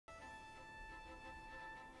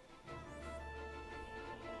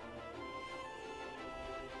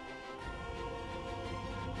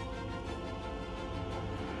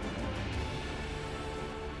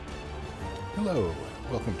Hello,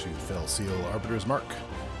 welcome to Fell Seal Arbiter's Mark.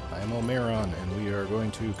 I am Almeron, and we are going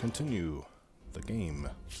to continue the game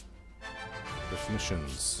with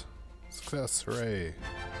missions. Success, hooray!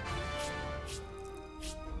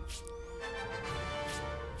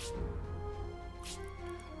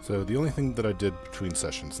 So the only thing that I did between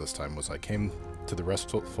sessions this time was I came to the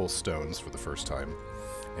Restful Stones for the first time,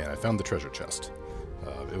 and I found the treasure chest.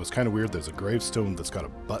 It was kind of weird. There's a gravestone that's got a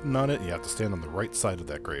button on it. You have to stand on the right side of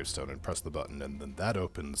that gravestone and press the button, and then that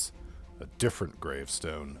opens a different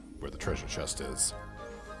gravestone where the treasure chest is.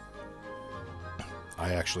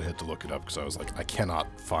 I actually had to look it up because I was like, I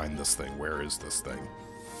cannot find this thing. Where is this thing?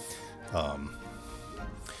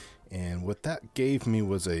 And what that gave me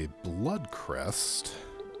was a blood crest,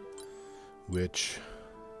 which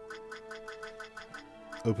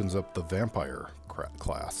opens up the vampire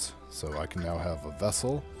class. So I can now have a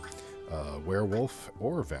vessel, werewolf,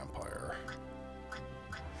 or vampire.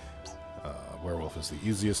 Werewolf is the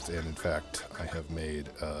easiest, and in fact, I have made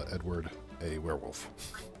Edward a werewolf.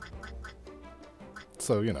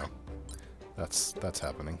 So, you know, that's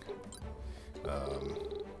happening.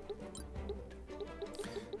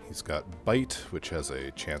 He's got Bite, which has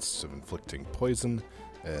a chance of inflicting poison,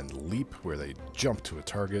 and Leap, where they jump to a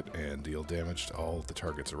target and deal damage to all of the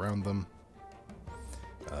targets around them.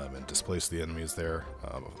 And displace the enemies there.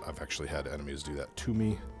 I've actually had enemies do that to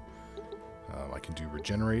me. I can do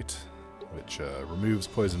Regenerate, which removes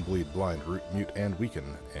Poison, Bleed, Blind, Mute, and Weaken,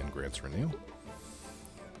 and grants Renew.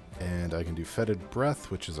 And I can do Fetid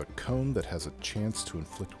Breath, which is a cone that has a chance to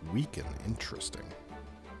inflict Weaken. Interesting.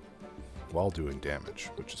 While doing damage,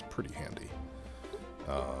 which is pretty handy.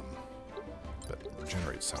 But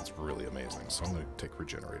Regenerate sounds really amazing, so I'm going to take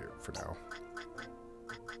Regenerate for now.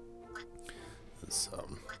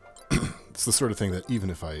 It's the sort of thing that even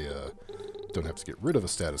if I don't have to get rid of a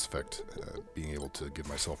status effect, being able to give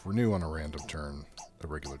myself Renew on a random turn, a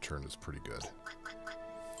regular turn, is pretty good.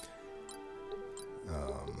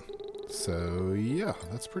 So yeah,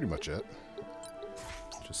 that's pretty much it.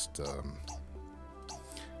 Just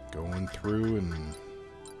going through and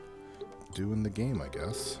doing the game, I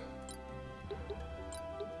guess.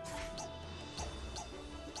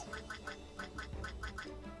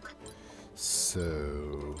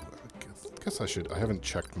 So, I guess I haven't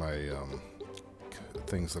checked my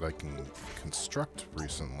things that I can construct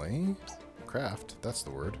recently. Craft, that's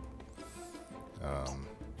the word.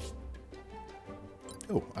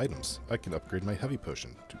 Oh, items. I can upgrade my heavy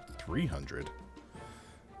potion to 300.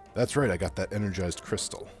 That's right, I got that energized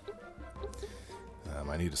crystal.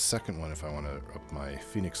 I need a second one if I want to up my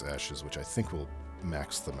Phoenix Ashes, which I think will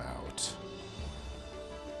max them out.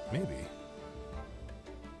 Maybe.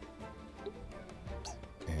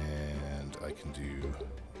 And I can do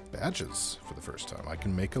badges for the first time. I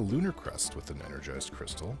can make a Lunar Crest with an energized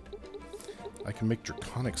crystal. I can make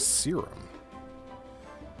Draconic Serum.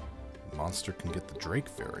 Monster can get the Drake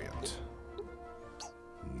variant.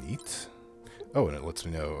 Neat. Oh, and it lets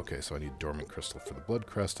me know, okay, so I need Dormant Crystal for the Blood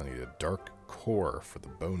Crest. I need a Dark Core for the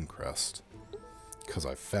Bone Crest, because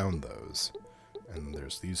I found those. And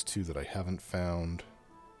there's these two that I haven't found.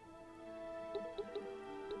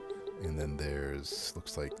 And then there's,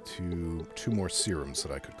 looks like two more serums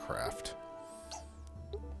that I could craft.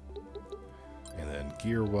 And then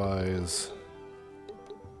gear-wise,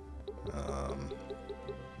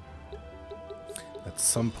 at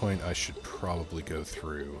some point I should probably go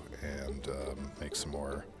through and make some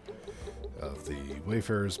more of the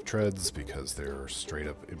Wayfarer's treads, because they're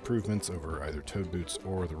straight-up improvements over either Toad Boots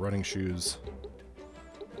or the running shoes.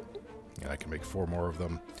 And I can make 4 more of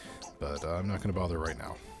them, but I'm not going to bother right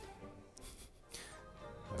now.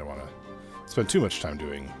 I don't want to spend too much time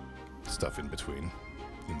doing stuff in between.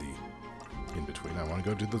 I want to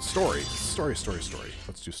go do the story. Story.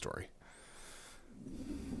 Let's do story.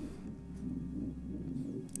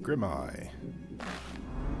 Grimeye.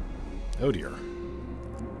 Oh dear.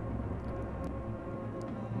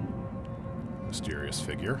 Mysterious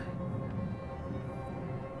figure.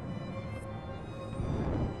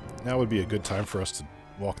 Now would be a good time for us to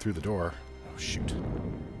walk through the door. Oh shoot.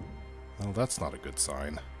 Well, that's not a good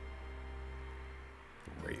sign.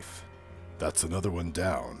 Raife. That's another one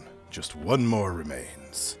down. Just one more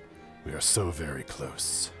remains. We are so very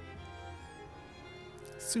close.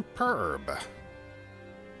 Superb.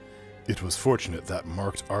 It was fortunate that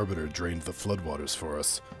marked Arbiter drained the floodwaters for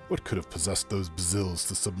us. What could have possessed those bazills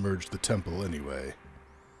to submerge the temple anyway?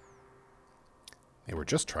 They were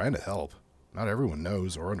just trying to help. Not everyone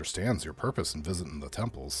knows or understands your purpose in visiting the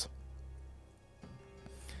temples.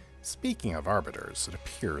 Speaking of arbiters, it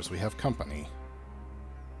appears we have company.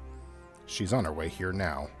 She's on her way here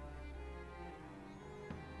now.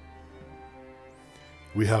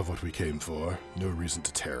 We have what we came for. No reason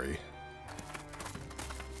to tarry.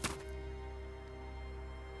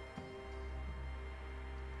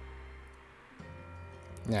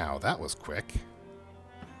 Now, that was quick.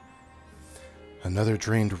 Another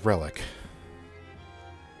drained relic.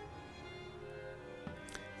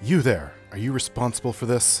 You there! Are you responsible for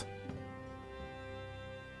this?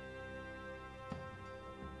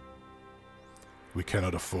 We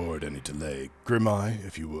cannot afford any delay. Grimeye,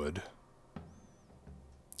 if you would.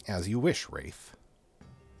 As you wish, Raife.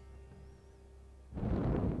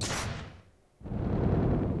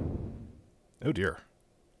 Oh dear.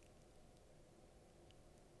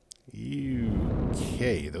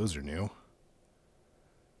 Okay, those are new.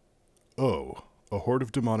 Oh, a horde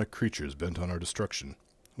of demonic creatures bent on our destruction.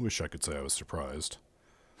 Wish I could say I was surprised.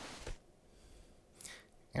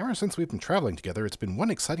 Ever since we've been traveling together, it's been one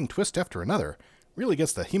exciting twist after another. Really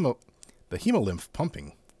gets the hemolymph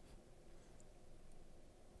pumping.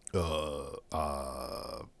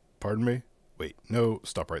 Pardon me? Wait, no,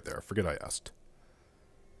 stop right there. Forget I asked.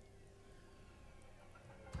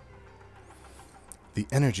 The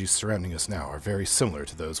energies surrounding us now are very similar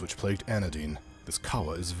to those which plagued Anadine. This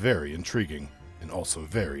Kawa is very intriguing, and also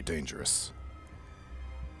very dangerous.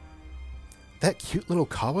 That cute little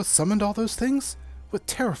Kawa summoned all those things? What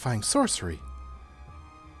terrifying sorcery!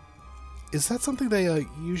 Is that something they,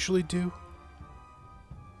 usually do?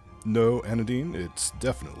 No, Anadine, it's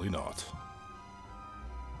definitely not.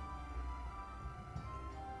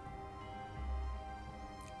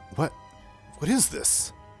 What is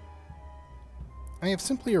this? I have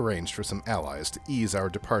simply arranged for some allies to ease our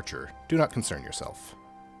departure. Do not concern yourself.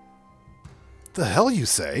 The hell you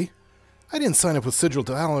say? I didn't sign up with Sigil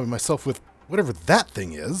to ally myself with whatever that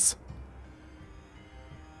thing is.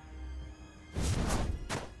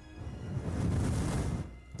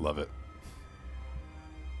 Love it.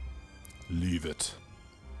 Leave it.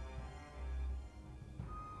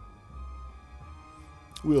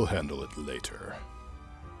 We'll handle it later.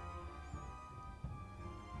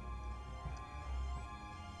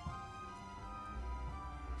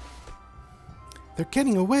 They're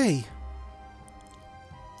getting away!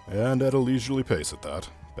 And at a leisurely pace at that.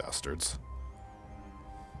 Bastards.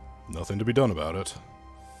 Nothing to be done about it.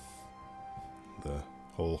 The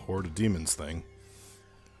whole horde of demons thing.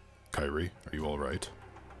 Kyrie, are you alright?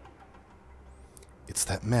 It's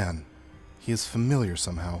that man. He is familiar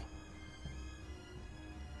somehow.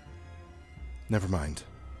 Never mind.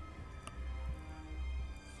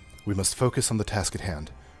 We must focus on the task at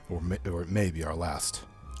hand, or it may be our last.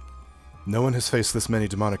 No one has faced this many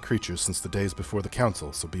demonic creatures since the days before the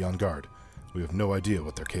Council, so be on guard. We have no idea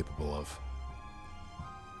what they're capable of.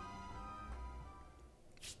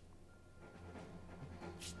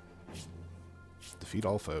 Defeat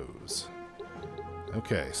all foes.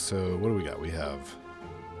 Okay, so what do we got? We have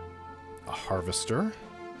a Harvester.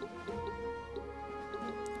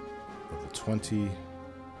 Level 20.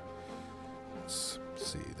 Let's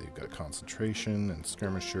see, they've got Concentration and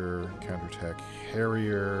Skirmisher, Counterattack,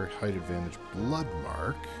 Harrier, Height Advantage, Blood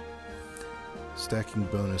Mark. Stacking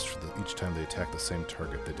bonus for each time they attack the same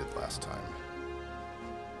target they did last time.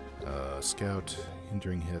 Scout,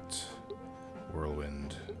 Hindering Hit,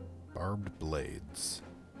 Whirlwind, Barbed Blades.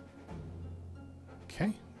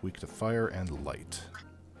 Okay, weak to fire and light.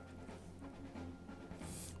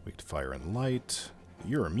 Weak to fire and light.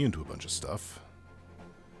 You're immune to a bunch of stuff.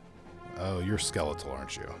 Oh, you're skeletal,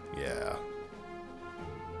 aren't you? Yeah.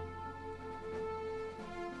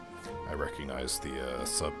 I recognize the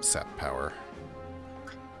sub-sap power.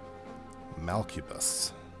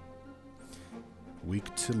 Malcubus.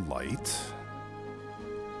 Weak to light.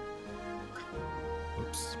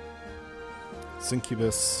 Oops.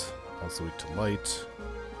 Syncubus, also weak to light.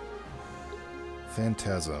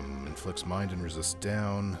 Phantasm inflicts mind and resist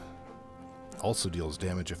down. Also deals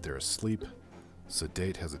damage if they're asleep.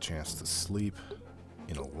 Sedate has a chance to sleep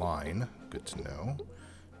in a line. Good to know.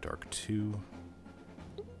 Dark 2.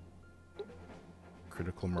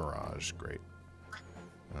 Critical Mirage. Great.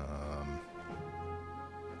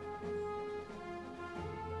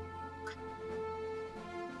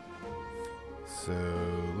 So,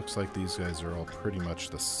 looks like these guys are all pretty much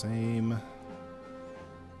the same.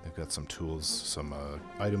 They've got some tools, some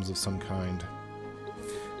items of some kind.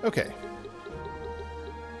 Okay.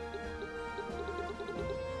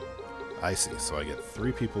 I see, so I get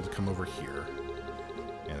 3 people to come over here,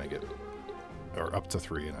 and I get, or up to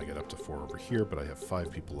 3, and I get up to 4 over here, but I have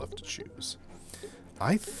 5 people left to choose.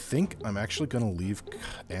 I think I'm actually going to leave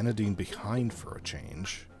Anadine behind for a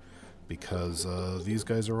change, because these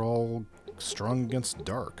guys are all strong against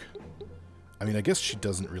dark. I mean, I guess she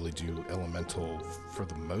doesn't really do elemental for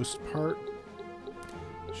the most part,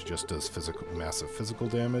 She just does massive physical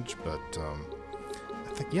damage, but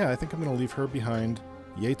I think I'm going to leave her behind.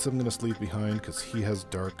 Yates I'm going to leave behind because he has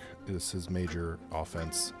Dark as his major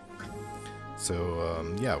offense.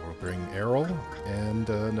 So, yeah, we'll bring Errol and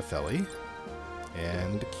Nefeli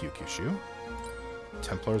and Kyukyushu.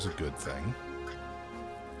 Templar's a good thing.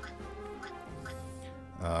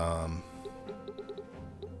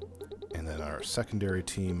 And then our secondary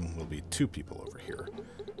team will be 2 people over here,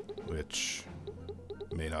 which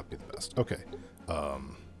may not be the best. Okay.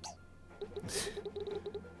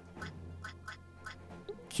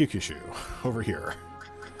 Kyukyushu over here.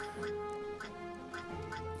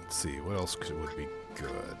 Let's see, what else would be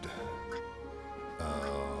good?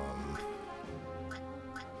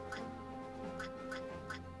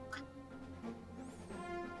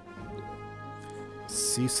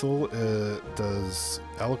 Cecil does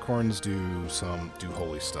Alicorns do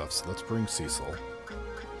holy stuff, so let's bring Cecil.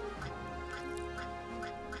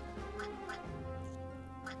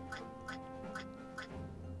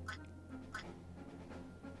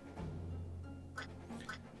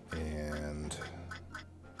 And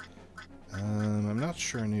I'm not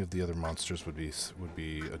sure any of the other monsters would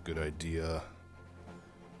be a good idea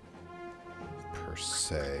per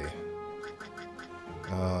se.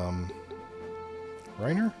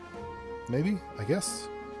 Reiner? Maybe? I guess?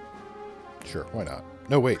 Sure, why not?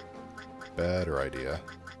 No, wait. Better idea.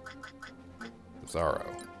 Bizarro.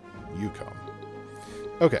 You come.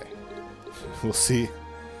 Okay. We'll see.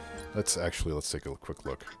 Let's take a quick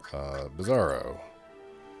look. Bizarro.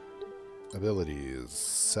 Abilities.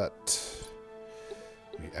 Set.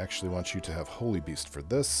 We actually want you to have Holy Beast for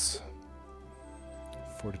this.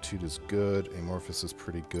 Fortitude is good. Amorphous is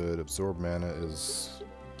pretty good. Absorb Mana is...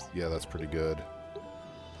 yeah, that's pretty good.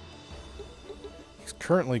 He's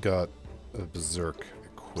currently got a Berserk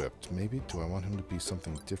equipped. Maybe? Do I want him to be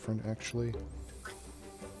something different, actually?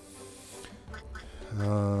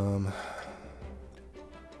 Nerva,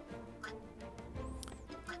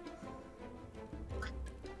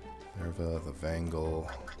 the Vangle.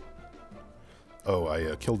 Oh,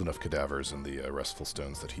 I killed enough cadavers in the Restful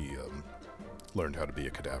Stones that he learned how to be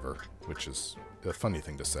a cadaver, which is a funny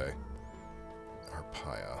thing to say.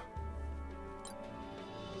 Arpaia.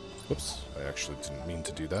 Whoops, I actually didn't mean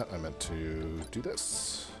to do that. I meant to do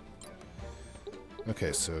this.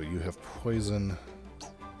 Okay, so you have poison.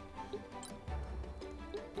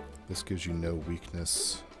 This gives you no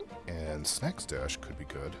weakness, and Snack's Dash could be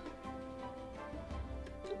good.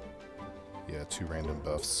 Yeah, 2 random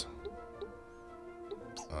buffs.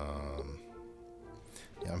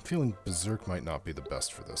 Yeah, I'm feeling Berserk might not be the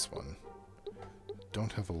best for this one.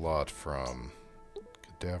 Don't have a lot from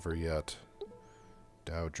Cadaver yet.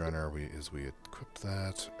 Dow Drenner, we equip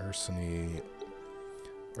that. Ursini.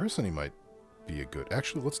 Ursini might be a good...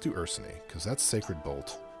 actually, let's do Ursini, because that's Sacred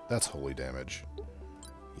Bolt. That's holy damage.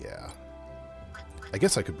 Yeah. I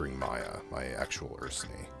guess I could bring Maya, my actual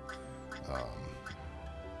Ursini.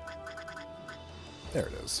 There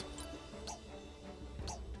it is.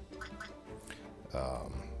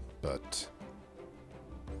 But...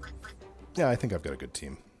 yeah, I think I've got a good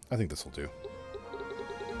team. I think this will do.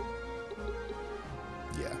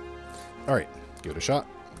 Yeah. Alright, give it a shot.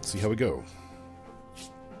 See how we go.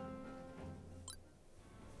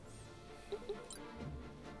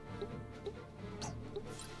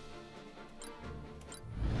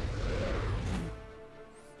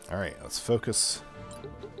 Alright, let's focus.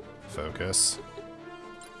 Focus.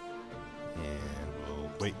 And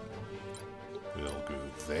we'll wait. We'll go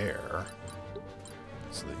there.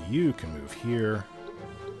 So that you can move here.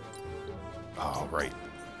 Oh, right.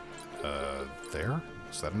 There?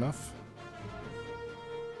 Is that enough?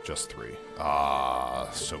 Just 3. Ah,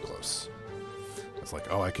 so close. It's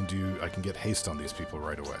like, oh, I can get haste on these people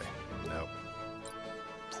right away. Nope.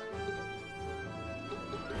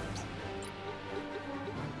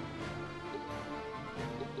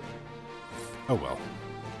 Oh well.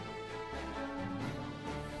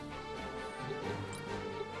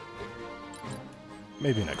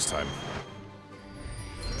 Maybe next time.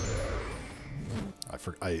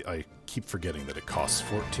 I keep forgetting that it costs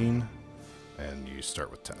 14, and you start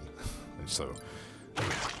with 10. And so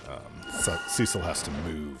Cecil has to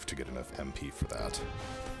move to get enough MP for that.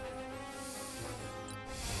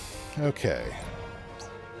 Okay.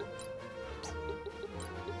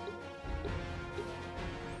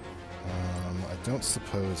 I don't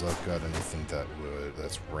suppose I've got anything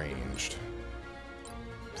that's ranged.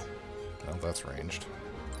 Well, that's ranged.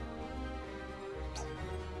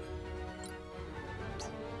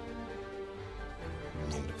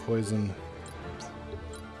 Immune to poison.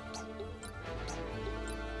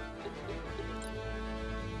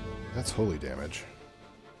 That's holy damage.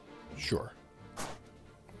 Sure.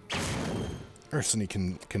 Arsony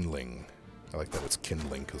kindling. I like that it's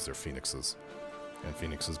kindling because they're phoenixes. And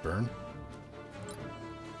phoenixes burn.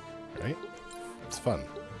 Right? It's fun.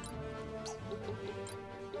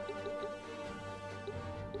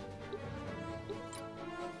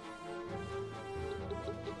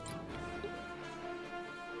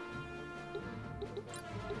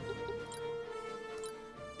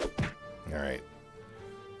 Alright.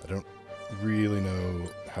 I don't really know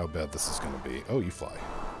how bad this is going to be. Oh, you fly.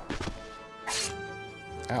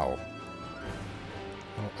 Ow.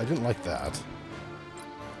 Well, I didn't like that.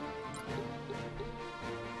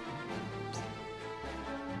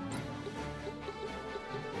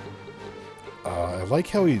 I like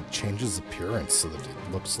how he changes appearance so that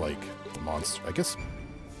it looks like the monster. I guess,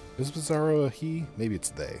 is Bizarro a he? Maybe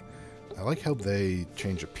it's they. I like how they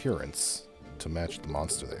change appearance to match the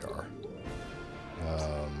monster they are.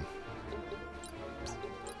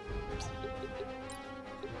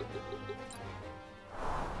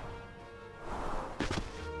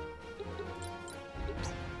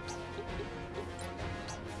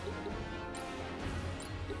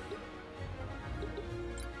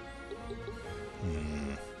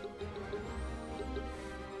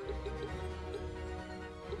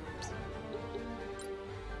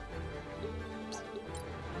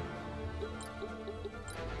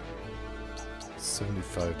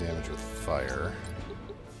 Damage with fire.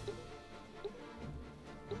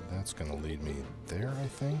 That's going to lead me there, I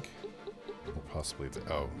think. Or possibly the...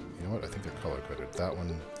 Oh, you know what? I think they're color-coded. That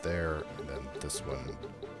one there, and then this one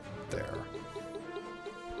there.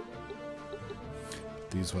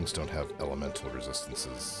 These ones don't have elemental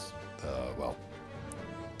resistances. Well,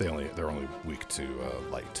 they're only weak to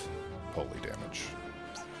light holy damage.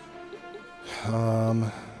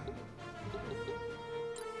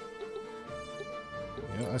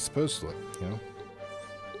 I suppose, you know,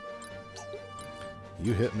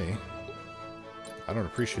 you hit me. I don't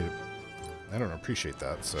appreciate it. I don't appreciate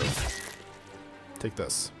that, so take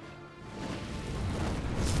this.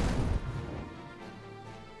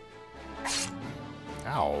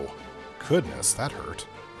 Ow. Goodness, that hurt.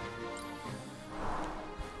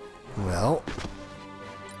 Well.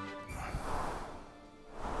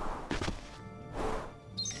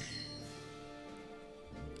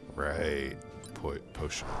 Right.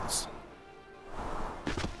 Potions.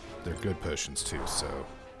 They're good potions too, so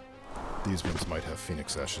these ones might have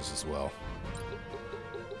Phoenix Ashes as well.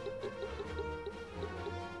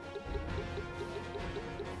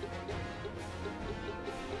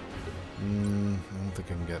 I don't think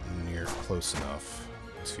I can get near close enough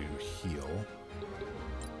to heal.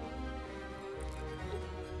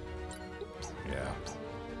 Yeah.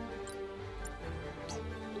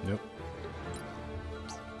 Nope.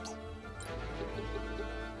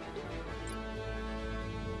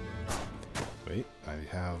 Wait, I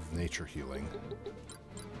have nature healing.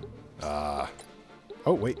 Oh,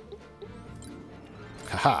 wait.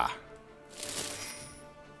 Haha!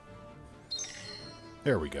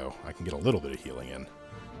 There we go. I can get a little bit of healing in.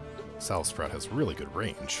 Salve Sprout has really good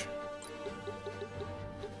range.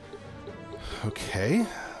 Okay.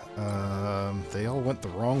 They all went the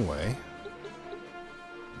wrong way.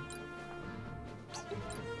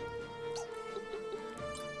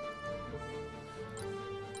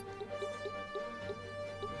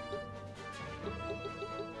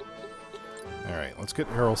 Alright, let's get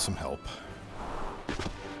Errol some help.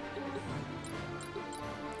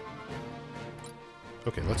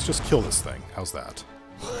 Okay, let's just kill this thing. How's that?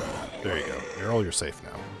 There you go. Errol, you're safe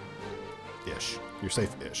now. Ish. You're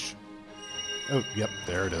safe-ish. Oh, yep,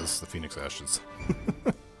 there it is. The Phoenix Ashes.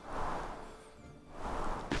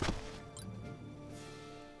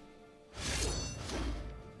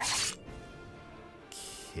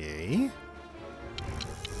 Okay.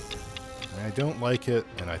 I don't like it,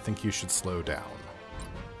 and I think you should slow down.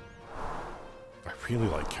 I really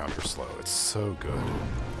like counter slow. It's so good.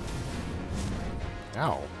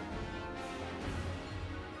 Ow.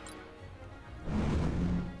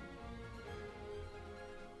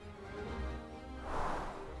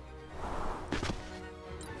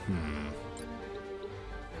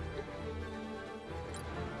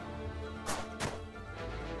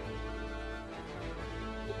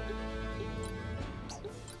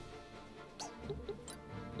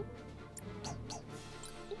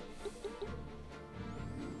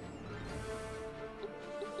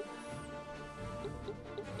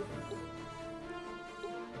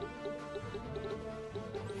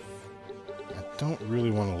 Don't really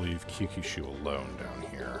want to leave Kyukishu alone down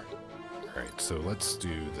here. Alright, so let's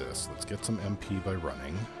do this. Let's get some MP by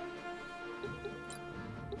running.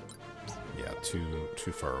 Yeah,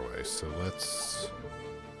 too far away. So let's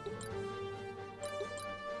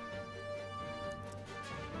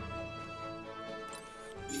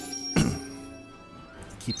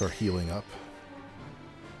keep our healing up.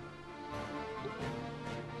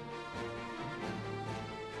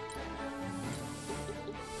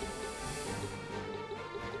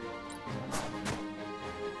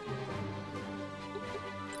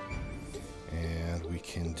 And we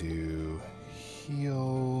can do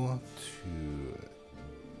heal to...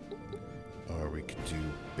 Or we could do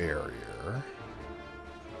barrier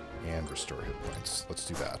and restore hit points. Let's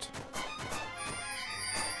do that.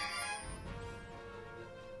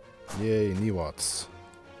 Yay, Niwats.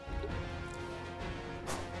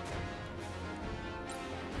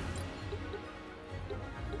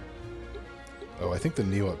 Oh, I think the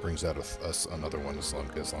Niwat brings out us another one as long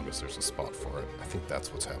as there's a spot for it. I think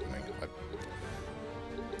that's what's happening. I,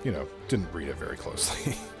 you know, didn't read it very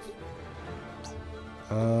closely.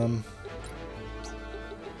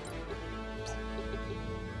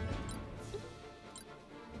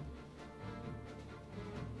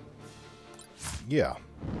 Yeah.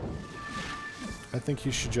 I think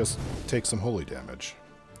you should just take some holy damage.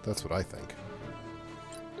 That's what I think.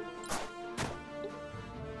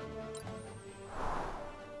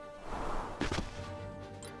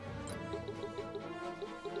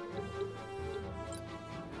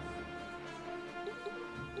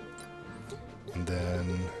 And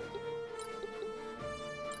then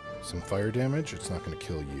some fire damage. It's not going to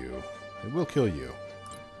kill you. It will kill you.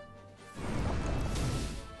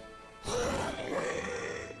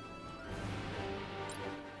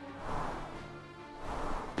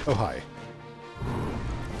 Oh, hi.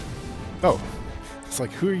 Oh. It's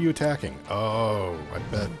like, who are you attacking? Oh, I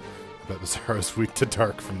bet Bizarro's weak to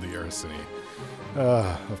dark from the Arseny.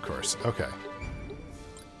 Of course. Okay.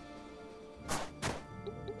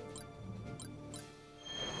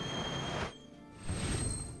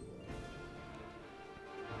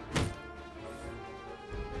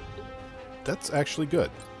 That's actually good.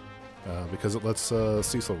 Because it lets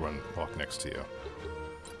Cecil walk next to you.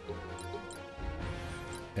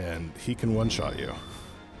 And he can one-shot you.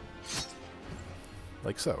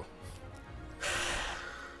 Like so.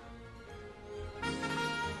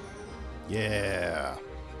 Yeah.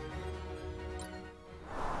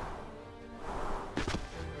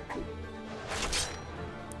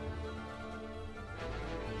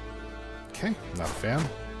 Okay, not a fan.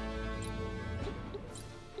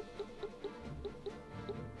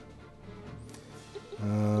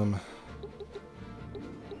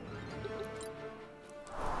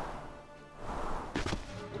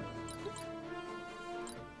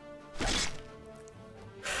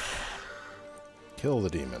 Kill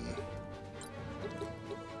the demon.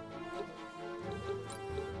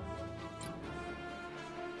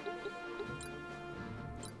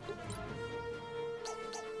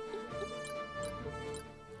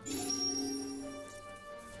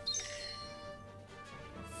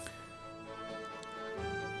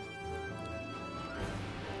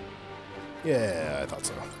 Yeah, I thought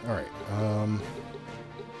so. All right.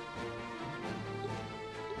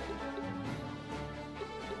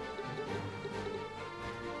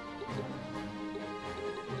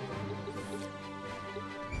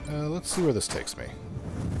 Let's see where this takes me.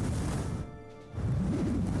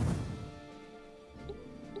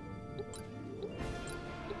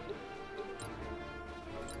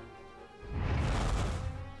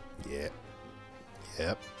 Yeah.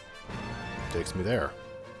 Yep. Takes me there.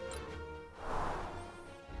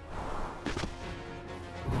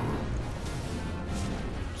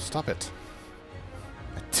 Stop it.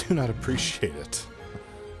 I do not appreciate it.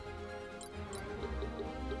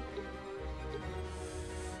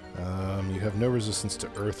 You have no resistance to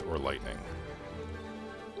earth or lightning.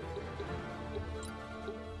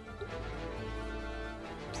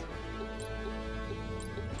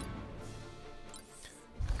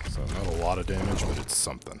 So not a lot of damage, but it's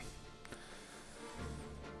something.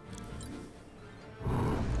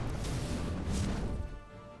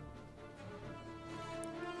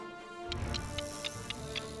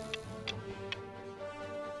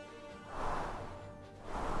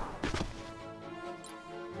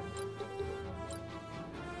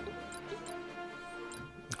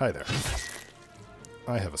 Hi there.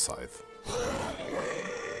 I have a scythe.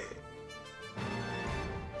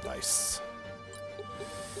 Nice.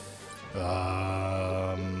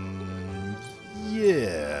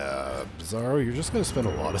 Yeah, Bizarro, you're just gonna spend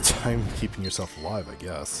a lot of time keeping yourself alive, I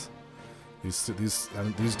guess.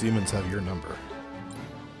 These demons have your number.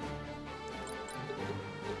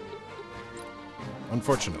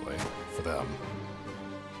 Unfortunately, for them.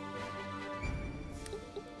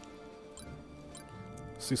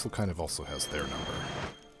 Cecil kind of also has their number.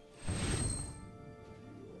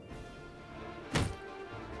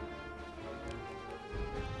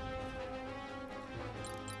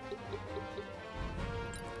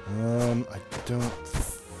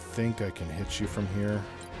 think I can hit you from here.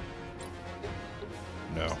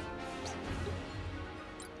 No.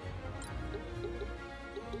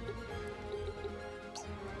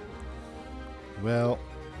 Well,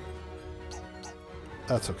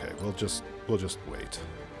 that's okay. We'll just wait.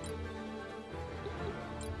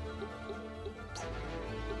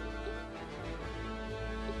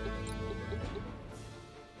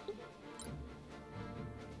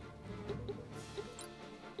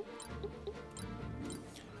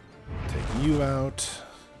 Take you out.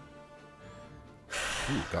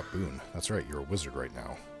 Ooh, got Boon. That's right, you're a wizard right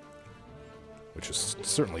now. Which is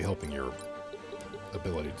certainly helping your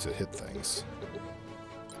ability to hit things.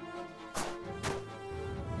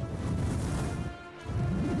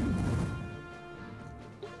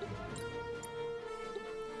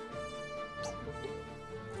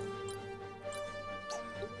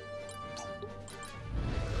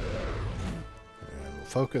 And we'll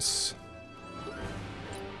focus.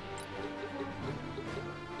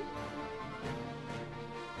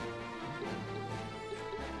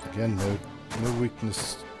 Again, no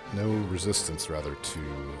weakness, no resistance, rather, to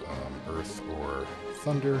earth or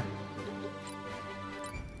thunder.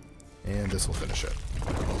 And this will finish it.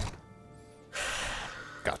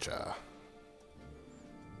 Gotcha.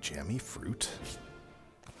 Jammy fruit.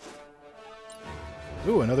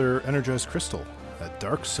 Ooh, another energized crystal. A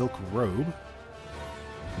dark silk robe.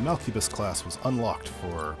 The Malcubus class was unlocked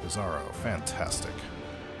for Bizarro. Fantastic.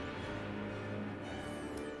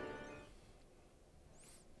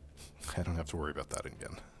 I don't have to worry about that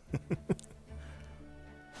again.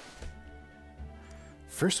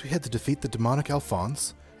 First we had to defeat the demonic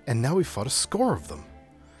Alphonse, and now we fought a score of them.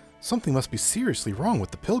 Something must be seriously wrong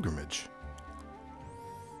with the pilgrimage.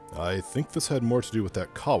 I think this had more to do with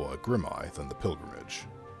that Kawa, Grimeye, than the pilgrimage.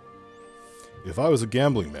 If I was a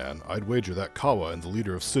gambling man, I'd wager that Kawa and the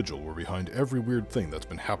leader of Sigil were behind every weird thing that's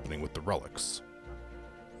been happening with the relics.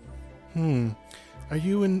 Are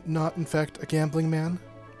you not in fact a gambling man?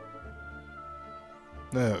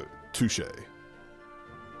 No, touché.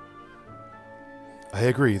 I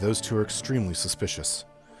agree, those two are extremely suspicious.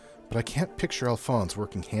 But I can't picture Alphonse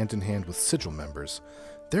working hand-in-hand with Sigil members.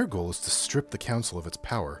 Their goal is to strip the Council of its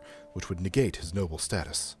power, which would negate his noble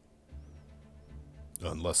status.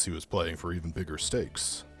 Unless he was playing for even bigger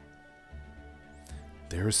stakes.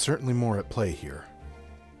 There is certainly more at play here.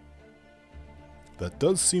 That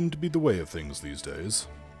does seem to be the way of things these days.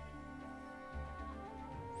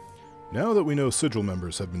 Now that we know Sigil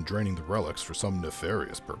members have been draining the relics for some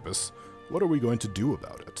nefarious purpose, what are we going to do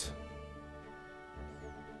about it?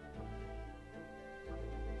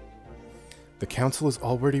 The Council is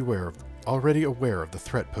already aware of the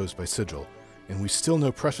threat posed by Sigil, and we still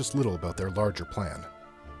know precious little about their larger plan.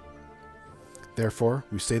 Therefore,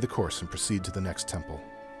 we stay the course and proceed to the next temple.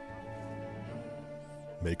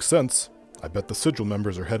 Makes sense. I bet the Sigil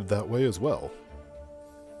members are headed that way as well.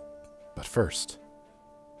 But first...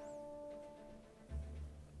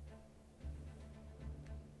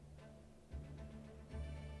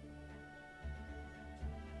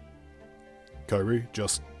 Kyrie,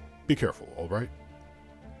 just be careful, alright?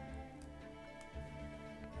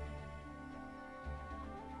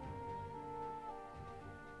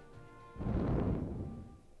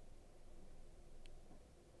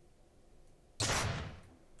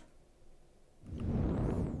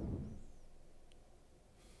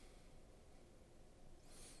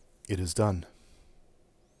 It is done.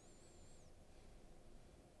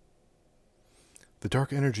 The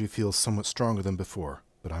dark energy feels somewhat stronger than before,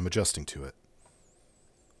 but I'm adjusting to it.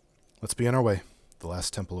 Let's be on our way. The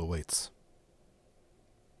last temple awaits.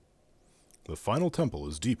 The final temple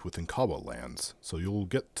is deep within Kawa lands, so you'll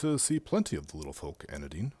get to see plenty of the little folk,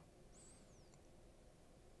 Anadine.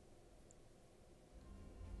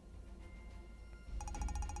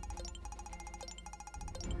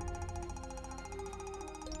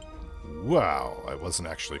 Wow, I wasn't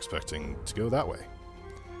actually expecting to go that way.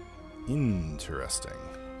 Interesting.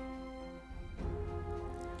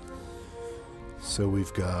 So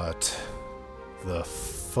we've got the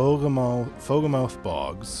Fogamouth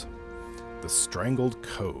Bogs, the Strangled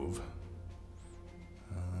Cove.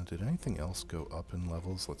 Did anything else go up in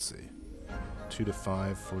levels? Let's see. 2 to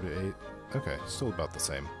 5, 4 to 8. Okay, still about the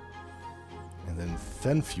same. And then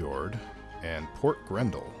Fenfjord and Port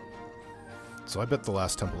Grendel. So I bet the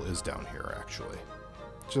last temple is down here, actually.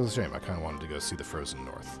 Which is a shame. I kind of wanted to go see the Frozen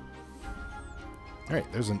North.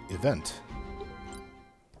 Alright, there's an event.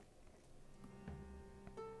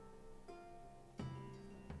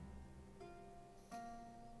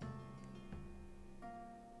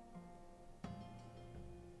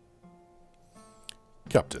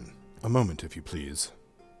 Captain, a moment if you please.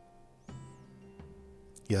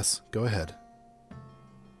 Yes, go ahead.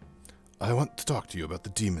 I want to talk to you about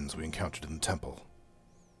the demons we encountered in the temple.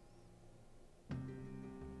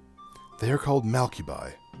 They are called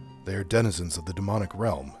Malcubi. They are denizens of the demonic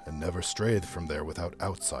realm, and never strayed from there without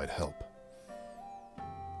outside help.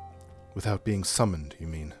 Without being summoned, you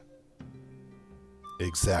mean?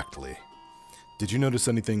 Exactly. Did you notice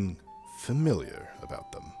anything familiar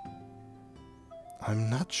about them? I'm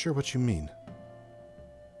not sure what you mean.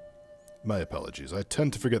 My apologies. I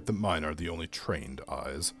tend to forget that mine are the only trained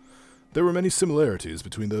eyes. There were many similarities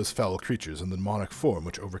between those foul creatures and the demonic form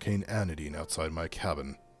which overcame Anadine outside my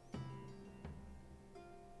cabin.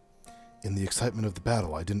 In the excitement of the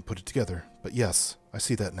battle, I didn't put it together, but yes, I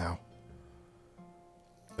see that now.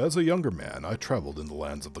 As a younger man, I traveled in the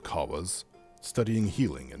lands of the Kawas, studying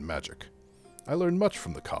healing and magic. I learned much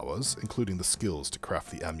from the Kawas, including the skills to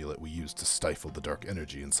craft the amulet we used to stifle the dark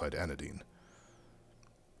energy inside Anadine.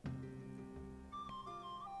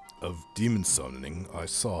 Of demon summoning, I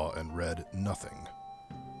saw and read nothing.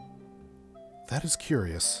 That is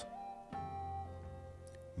curious.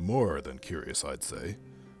 More than curious, I'd say.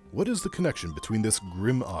 What is the connection between this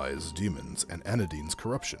Grim Eyes demons and Anadine's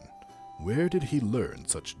corruption? Where did he learn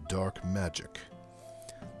such dark magic?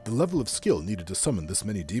 The level of skill needed to summon this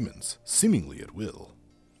many demons, seemingly at will.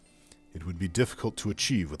 It would be difficult to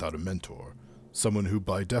achieve without a mentor, someone who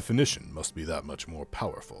by definition must be that much more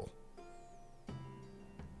powerful.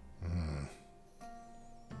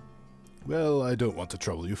 Well, I don't want to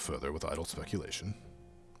trouble you further with idle speculation.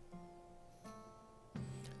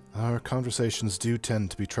 Our conversations do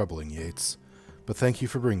tend to be troubling, Yates, but thank you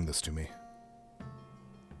for bringing this to me.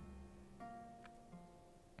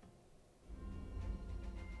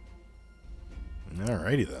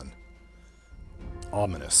 Alrighty then.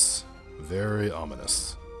 Ominous. Very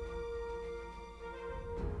ominous.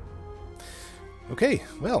 Okay,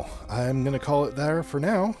 well, I'm gonna call it there for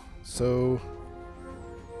now, so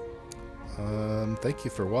thank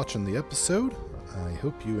you for watching the episode. I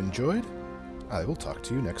hope you enjoyed. I will talk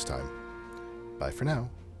to you next time. Bye for now.